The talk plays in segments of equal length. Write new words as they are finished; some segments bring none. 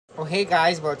Oh hey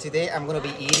guys, well today I'm gonna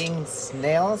be eating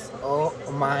snails. Oh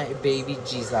my baby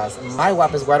Jesus. My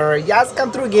wap is water. Yes,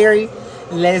 come through Gary.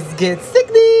 Let's get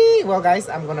sickly. Well guys,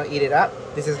 I'm gonna eat it up.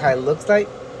 This is how it looks like.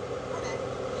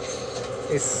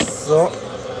 It's so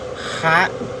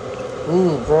hot.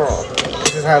 Ooh girl.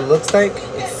 This is how it looks like.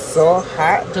 It's so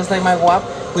hot, just like my wap.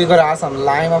 We gotta add some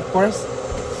lime of course.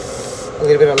 A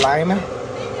little bit of lime, a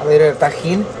little bit of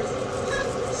tajin.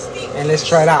 And let's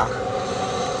try it out.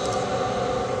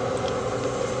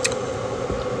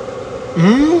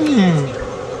 Mmm.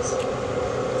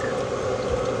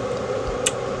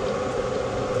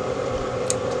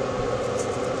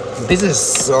 This is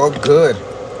so good.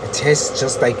 It tastes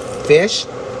just like fish,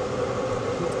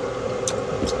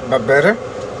 but better.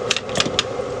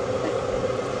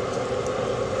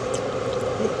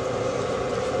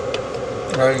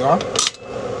 There you go.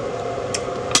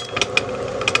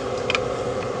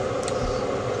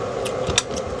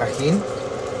 Tajin.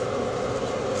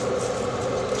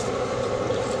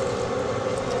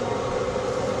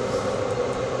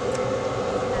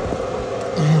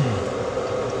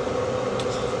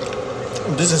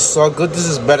 This is so good. This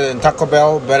is better than Taco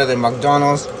Bell, better than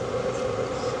McDonald's,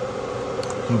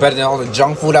 better than all the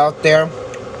junk food out there.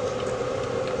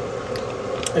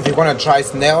 If you want to try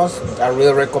snails, I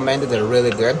really recommend it. They're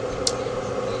really good.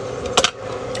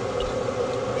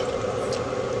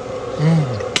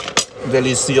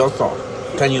 Delicioso.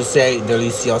 Can you say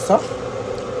delicioso?